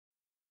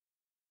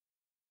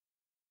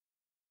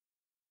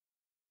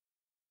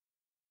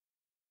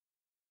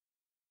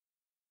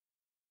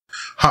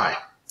Hi,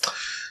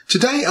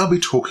 today I'll be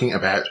talking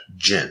about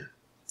gin,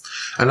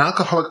 an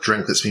alcoholic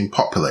drink that's been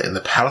popular in the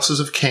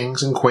palaces of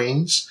kings and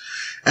queens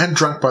and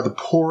drunk by the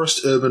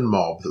poorest urban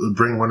mob that would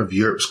bring one of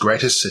Europe's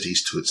greatest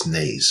cities to its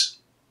knees.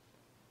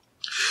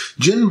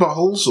 Gin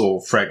bottles,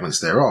 or fragments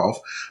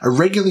thereof, are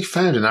regularly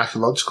found in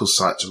archaeological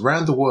sites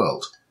around the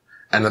world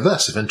and are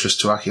thus of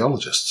interest to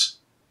archaeologists.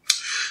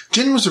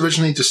 Gin was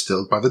originally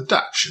distilled by the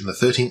Dutch in the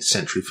 13th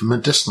century for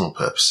medicinal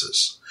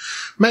purposes,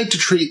 made to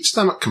treat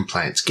stomach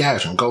complaints,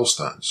 gout and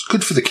gallstones,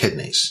 good for the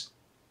kidneys.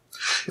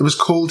 It was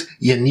called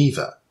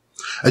Jenever,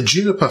 a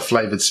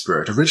juniper-flavoured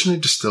spirit originally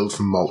distilled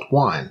from malt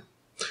wine,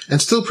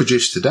 and still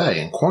produced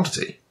today in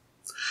quantity.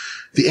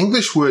 The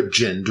English word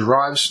gin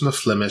derives from the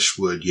Flemish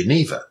word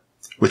Jenever,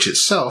 which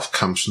itself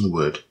comes from the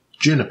word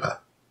juniper.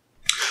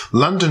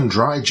 London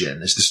dry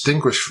gin is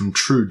distinguished from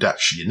true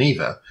Dutch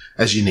Jenever,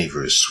 as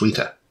Jenever is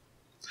sweeter.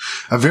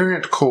 A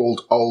variant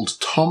called Old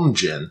Tom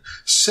gin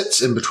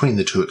sits in between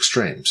the two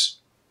extremes.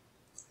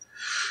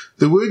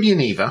 The word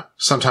Jenever,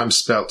 sometimes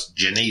spelt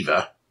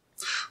Geneva,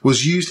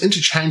 was used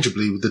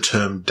interchangeably with the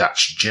term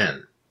Dutch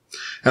gin,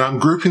 and I'm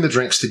grouping the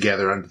drinks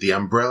together under the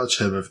umbrella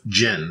term of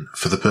gin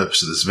for the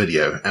purpose of this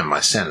video and my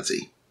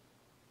sanity.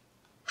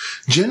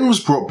 Gin was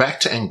brought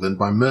back to England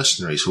by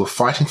mercenaries who were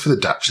fighting for the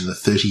Dutch in the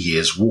 30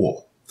 Years'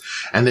 War,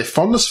 and their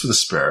fondness for the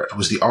spirit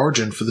was the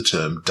origin for the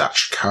term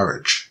Dutch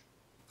courage.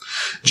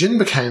 Gin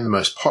became the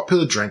most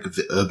popular drink of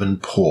the urban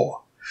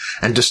poor,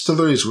 and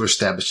distilleries were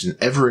established in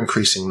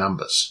ever-increasing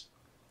numbers.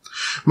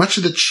 Much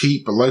of the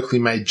cheap, locally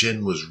made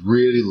gin was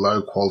really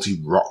low-quality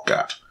rock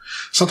gut,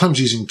 sometimes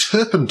using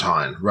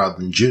turpentine rather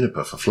than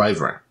juniper for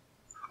flavouring.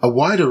 A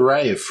wide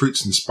array of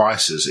fruits and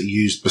spices are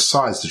used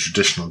besides the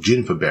traditional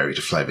juniper berry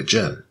to flavour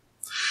gin,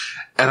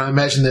 and I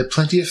imagine there are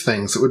plenty of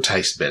things that would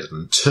taste better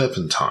than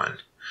turpentine.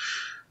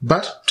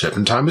 But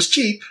turpentine was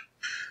cheap.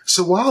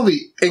 So while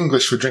the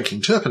English were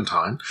drinking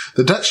turpentine,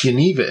 the Dutch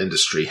Jenever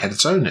industry had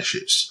its own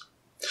issues.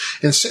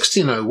 In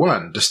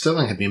 1601,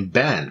 distilling had been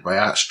banned by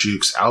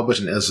Archdukes Albert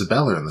and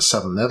Isabella in the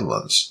southern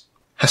Netherlands.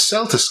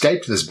 Hasselt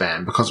escaped this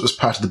ban because it was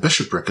part of the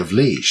bishopric of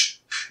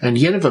Liege, and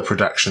Jenever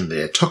production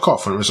there took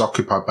off when it was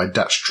occupied by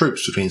Dutch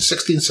troops between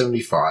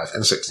 1675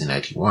 and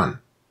 1681.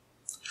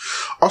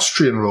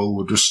 Austrian rule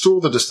would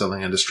restore the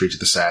distilling industry to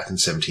the south in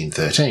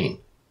 1713,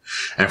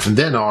 and from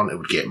then on it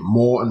would get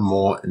more and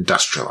more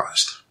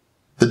industrialised.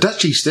 The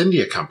Dutch East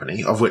India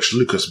Company, of which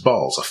Lucas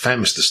Bols, a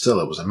famous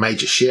distiller, was a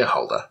major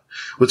shareholder,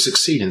 would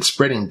succeed in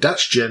spreading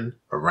Dutch gin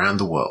around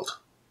the world.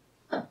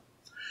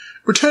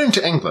 Returning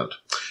to England,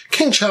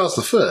 King Charles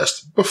I,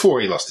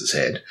 before he lost his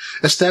head,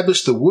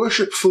 established the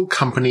Worshipful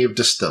Company of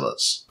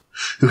Distillers,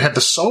 who had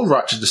the sole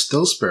right to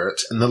distill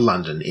spirits in the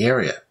London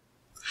area.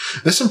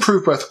 This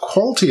improved both the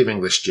quality of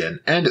English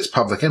gin and its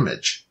public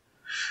image.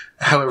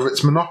 However,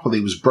 its monopoly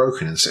was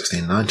broken in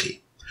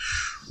 1690.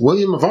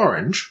 William of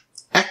Orange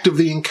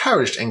actively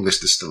encouraged English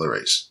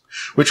distilleries,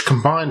 which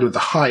combined with the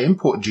high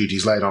import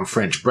duties laid on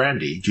French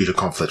brandy due to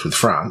conflict with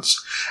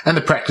France, and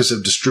the practice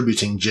of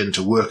distributing gin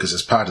to workers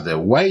as part of their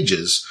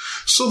wages,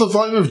 saw the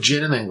volume of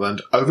gin in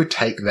England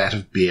overtake that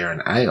of beer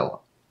and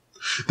ale.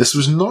 This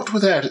was not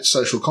without its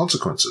social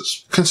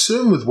consequences.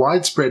 Concern with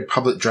widespread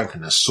public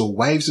drunkenness saw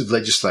waves of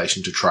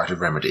legislation to try to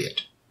remedy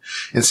it.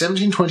 In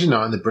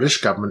 1729, the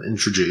British government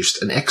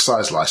introduced an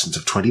excise licence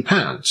of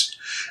 £20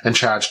 and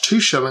charged 2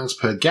 shillings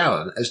per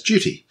gallon as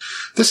duty.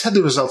 This had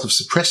the result of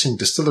suppressing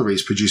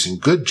distilleries producing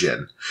good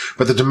gin,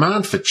 but the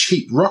demand for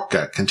cheap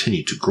rocker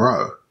continued to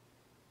grow.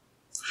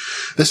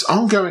 This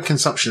ongoing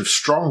consumption of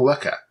strong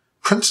liquor,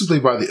 principally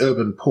by the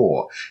urban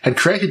poor, had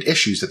created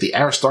issues that the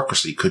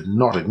aristocracy could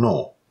not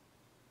ignore.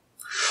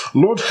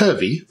 Lord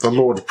Hervey, the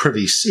Lord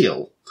Privy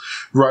Seal,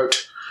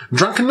 wrote,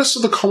 "Drunkenness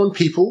of the common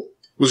people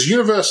was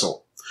universal.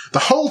 The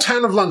whole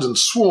town of London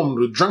swarmed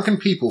with drunken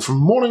people from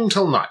morning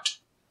till night."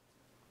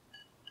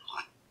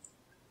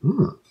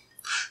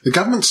 The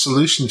government's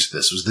solution to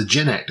this was the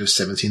Gin Act of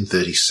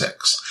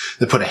 1736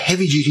 that put a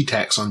heavy-duty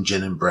tax on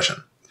gin in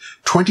Britain,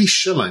 20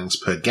 shillings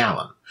per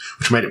gallon,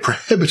 which made it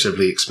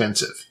prohibitively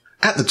expensive.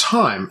 At the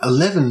time,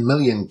 11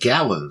 million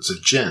gallons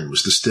of gin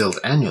was distilled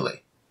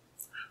annually.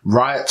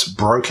 Riots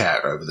broke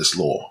out over this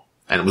law,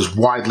 and it was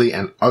widely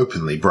and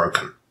openly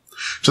broken,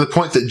 to the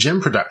point that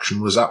gin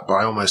production was up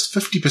by almost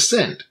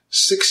 50%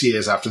 6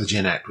 years after the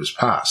Gin Act was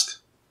passed.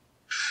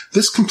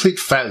 This complete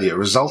failure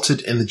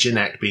resulted in the Gin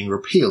Act being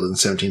repealed in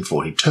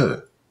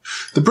 1742.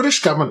 The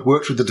British government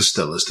worked with the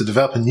distillers to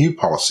develop a new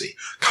policy,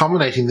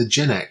 culminating the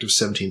Gin Act of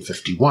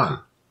 1751,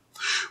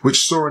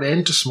 which saw an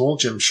end to small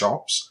gin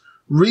shops,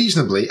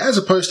 reasonably, as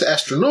opposed to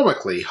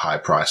astronomically, high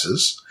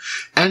prices,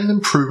 and an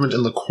improvement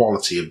in the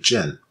quality of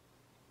gin.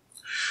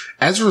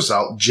 As a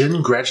result,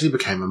 gin gradually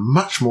became a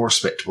much more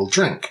respectable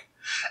drink,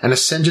 and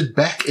ascended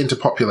back into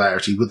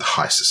popularity with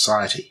high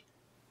society.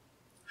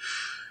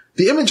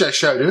 The image I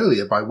showed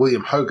earlier by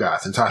William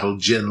Hogarth entitled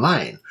Gin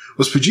Lane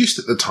was produced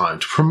at the time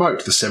to promote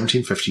the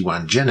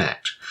 1751 Gin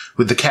Act,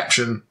 with the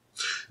caption,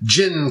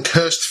 "Gin,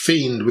 cursed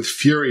fiend with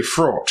fury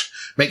fraught,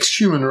 makes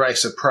human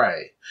race a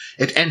prey.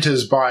 It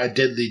enters by a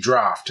deadly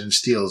draught and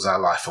steals our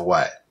life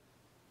away."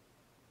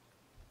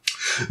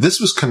 This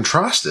was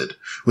contrasted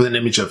with an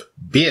image of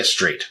Beer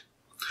Street,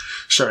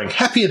 showing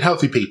happy and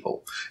healthy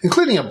people,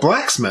 including a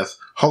blacksmith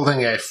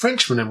holding a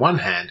Frenchman in one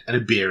hand and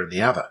a beer in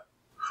the other,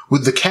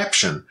 with the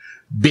caption,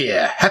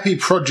 "Beer, happy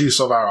produce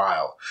of our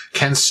isle,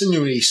 can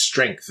sinewy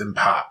strength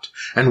impart,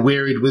 and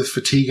wearied with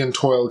fatigue and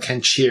toil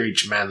can cheer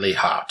each manly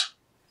heart."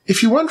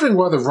 If you're wondering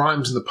why the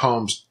rhymes in the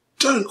poems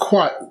don't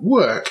quite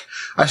work,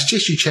 I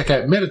suggest you check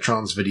out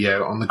Metatron's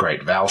video on the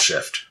Great Vowel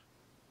Shift.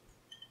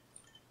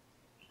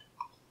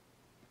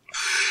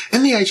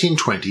 In the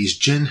 1820s,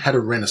 gin had a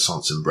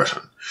renaissance in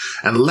Britain,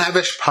 and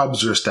lavish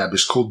pubs were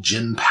established called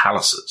gin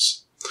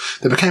palaces.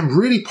 They became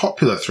really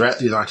popular throughout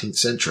the 19th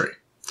century.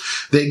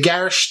 Their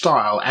garish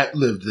style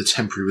outlived the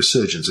temporary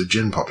resurgence of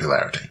gin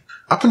popularity.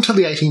 Up until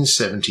the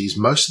 1870s,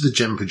 most of the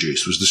gin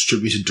produced was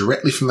distributed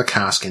directly from the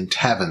cask in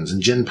taverns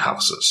and gin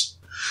palaces,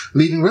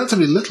 leaving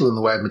relatively little in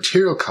the way of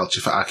material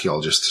culture for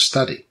archaeologists to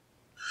study.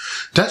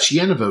 Dutch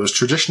Jenever was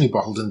traditionally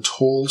bottled in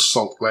tall,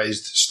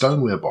 salt-glazed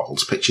stoneware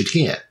bottles pictured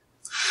here,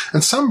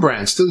 and some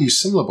brands still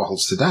use similar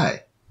bottles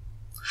today.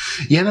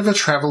 Jenever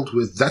travelled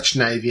with Dutch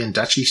Navy and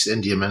Dutch East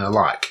Indiamen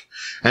alike,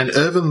 and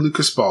Irvin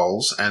Lucas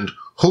Bols and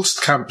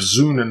Hulstkamp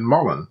Zoon and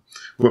Mollen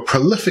were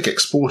prolific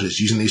exporters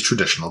using these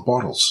traditional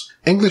bottles.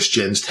 English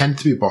gins tended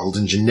to be bottled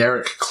in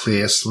generic,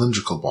 clear,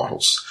 cylindrical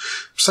bottles,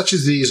 such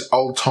as these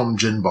Old Tom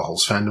gin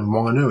bottles found in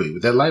Wanganui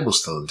with their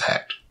labels still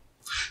intact.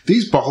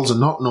 These bottles are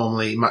not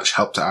normally much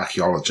help to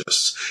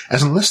archaeologists,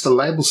 as unless the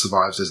label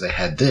survives as they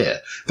had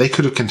there, they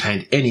could have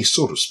contained any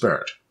sort of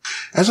spirit.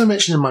 As I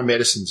mentioned in my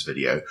medicines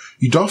video,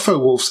 Udolpho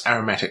Wolff's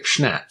aromatic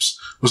schnapps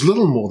was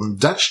little more than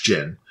Dutch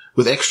gin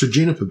with extra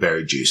juniper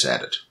berry juice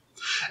added,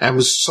 and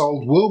was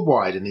sold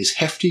worldwide in these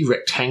hefty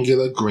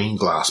rectangular green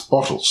glass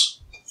bottles.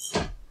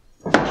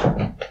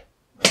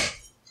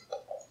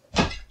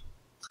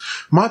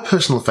 My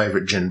personal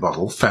favourite gin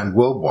bottle, found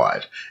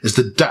worldwide, is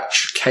the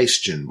Dutch case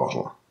gin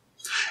bottle,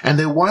 and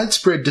their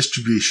widespread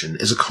distribution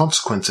is a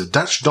consequence of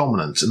Dutch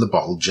dominance in the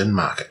bottled gin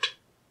market.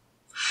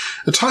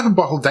 The type of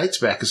bottle dates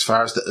back as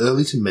far as the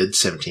early to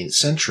mid-17th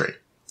century.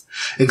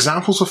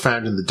 Examples were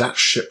found in the Dutch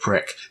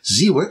shipwreck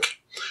Zeewick,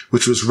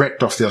 which was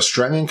wrecked off the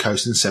Australian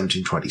coast in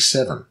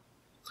 1727.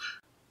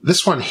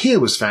 This one here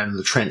was found in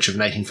the trench of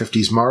an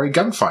 1850s Maori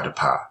gunfighter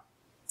par.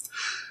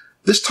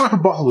 This type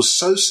of bottle was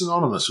so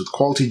synonymous with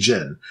quality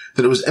gin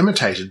that it was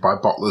imitated by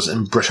bottlers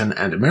in Britain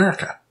and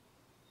America.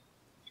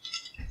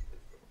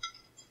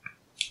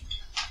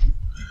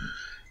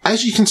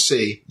 As you can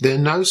see, there are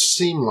no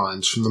seam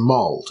lines from the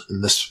mould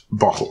in this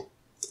bottle.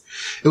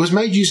 It was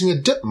made using a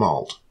dip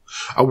mould,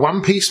 a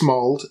one-piece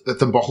mould that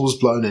the bottle was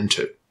blown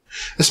into.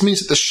 This means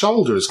that the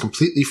shoulder is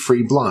completely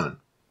free blown.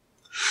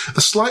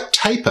 The slight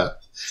taper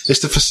is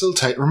to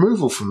facilitate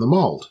removal from the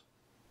mould.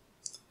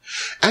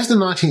 As the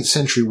 19th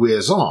century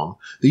wears on,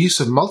 the use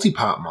of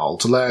multi-part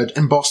moulds allowed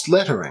embossed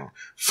lettering,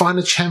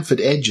 finer chamfered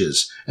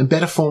edges, and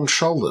better formed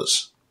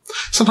shoulders,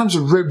 sometimes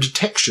a ribbed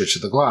texture to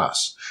the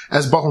glass,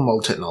 as bottle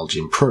mould technology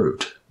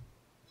improved.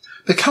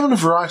 They come in a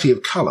variety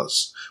of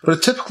colours, but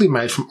are typically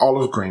made from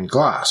olive green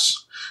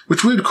glass,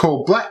 which we would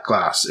call black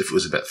glass if it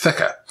was a bit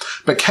thicker,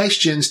 but case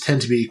gins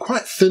tend to be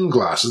quite thin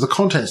glass as the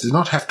contents do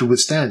not have to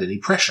withstand any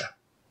pressure.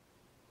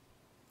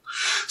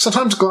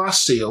 Sometimes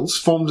glass seals,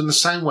 formed in the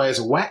same way as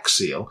a wax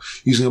seal,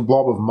 using a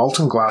blob of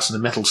molten glass and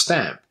a metal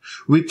stamp,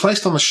 will be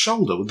placed on the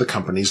shoulder with the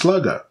company's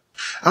logo.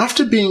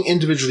 After being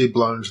individually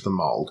blown into the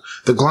mould,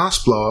 the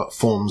glass blower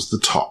forms the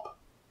top.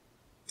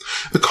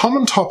 The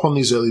common top on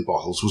these early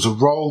bottles was a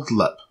rolled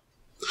lip,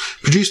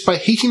 produced by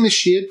heating the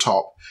sheared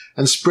top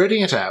and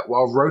spreading it out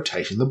while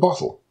rotating the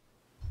bottle.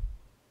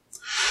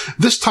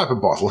 This type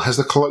of bottle has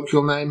the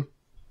colloquial name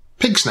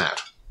pig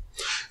snout,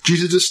 due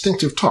to the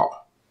distinctive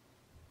top.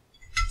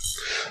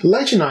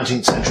 Later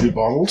 19th century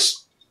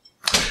bottles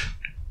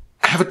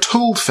have a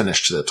tooled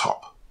finish to the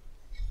top,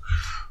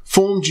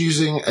 formed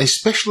using a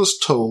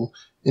specialist tool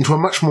into a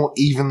much more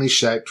evenly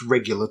shaped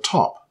regular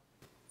top.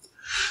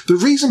 The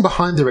reason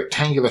behind the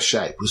rectangular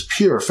shape was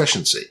pure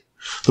efficiency.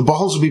 The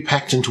bottles would be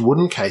packed into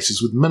wooden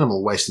cases with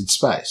minimal wasted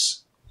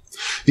space.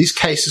 These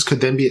cases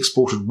could then be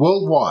exported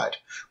worldwide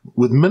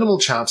with minimal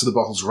chance of the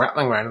bottles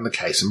rattling around in the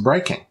case and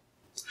breaking.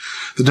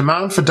 The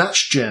demand for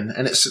Dutch gin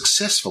and its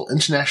successful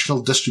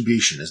international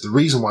distribution is the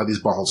reason why these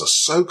bottles are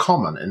so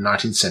common in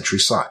 19th century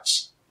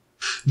sites.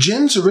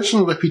 Gin's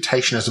original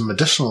reputation as a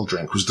medicinal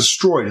drink was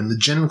destroyed in the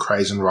gin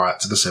craze and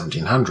riots of the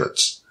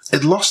 1700s.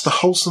 It lost the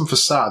wholesome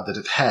facade that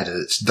it had at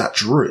its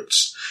Dutch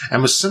roots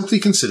and was simply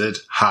considered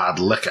hard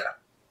liquor.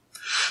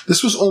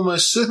 This was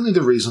almost certainly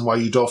the reason why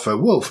Udolpho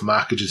Wolff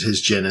marketed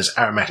his gin as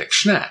aromatic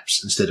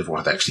schnapps instead of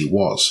what it actually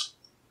was.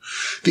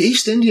 The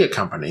East India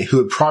Company, who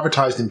had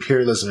privatised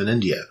imperialism in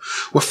India,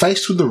 were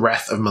faced with the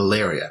wrath of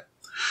malaria,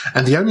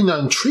 and the only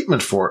known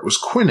treatment for it was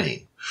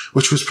quinine,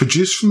 which was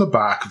produced from the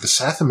bark of the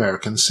South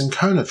American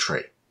cinchona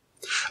tree,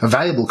 a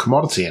valuable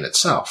commodity in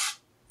itself.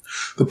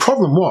 The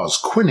problem was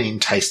quinine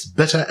tastes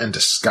bitter and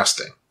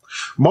disgusting.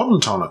 Modern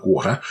tonic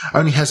water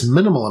only has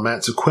minimal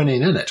amounts of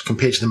quinine in it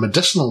compared to the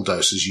medicinal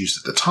doses used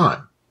at the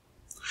time.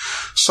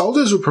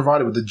 Soldiers were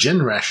provided with a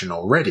gin ration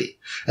already,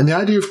 and the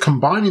idea of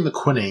combining the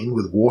quinine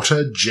with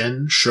water,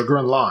 gin, sugar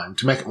and lime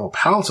to make it more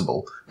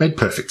palatable made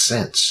perfect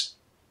sense.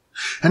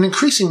 An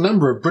increasing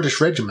number of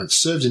British regiments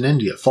served in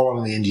India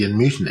following the Indian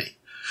Mutiny,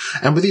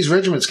 and with these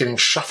regiments getting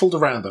shuffled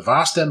around the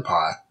vast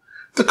empire,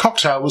 the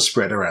cocktail was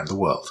spread around the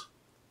world.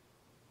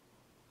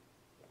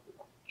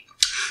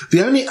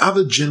 The only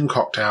other gin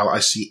cocktail I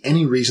see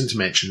any reason to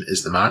mention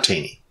is the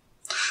martini,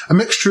 a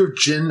mixture of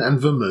gin and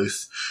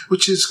vermouth,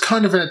 which is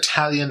kind of an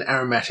Italian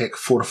aromatic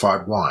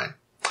fortified wine,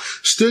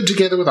 stirred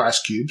together with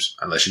ice cubes,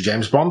 unless you're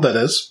James Bond that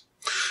is.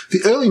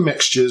 The early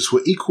mixtures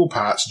were equal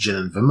parts gin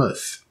and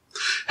vermouth.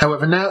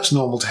 However, now it's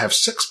normal to have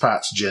 6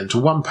 parts gin to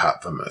 1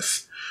 part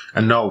vermouth,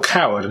 and Noel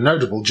Coward, a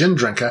notable gin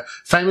drinker,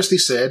 famously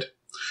said,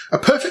 "A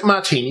perfect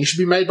martini should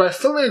be made by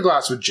filling a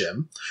glass with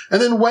gin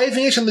and then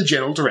waving it in the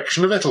general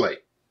direction of Italy."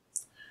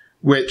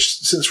 Which,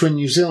 since we're in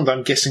New Zealand,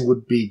 I'm guessing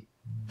would be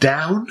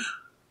down?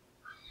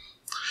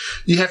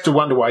 You have to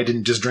wonder why he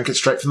didn't just drink it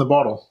straight from the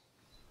bottle.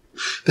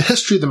 The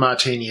history of the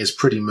martini is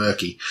pretty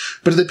murky,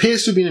 but it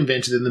appears to have been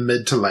invented in the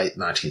mid to late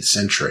 19th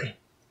century.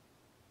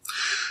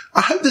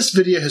 I hope this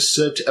video has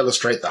served to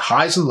illustrate the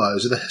highs and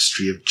lows of the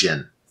history of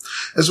gin,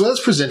 as well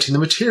as presenting the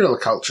material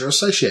culture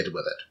associated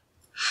with it.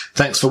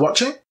 Thanks for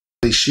watching.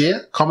 Please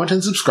share, comment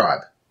and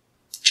subscribe.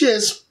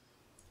 Cheers!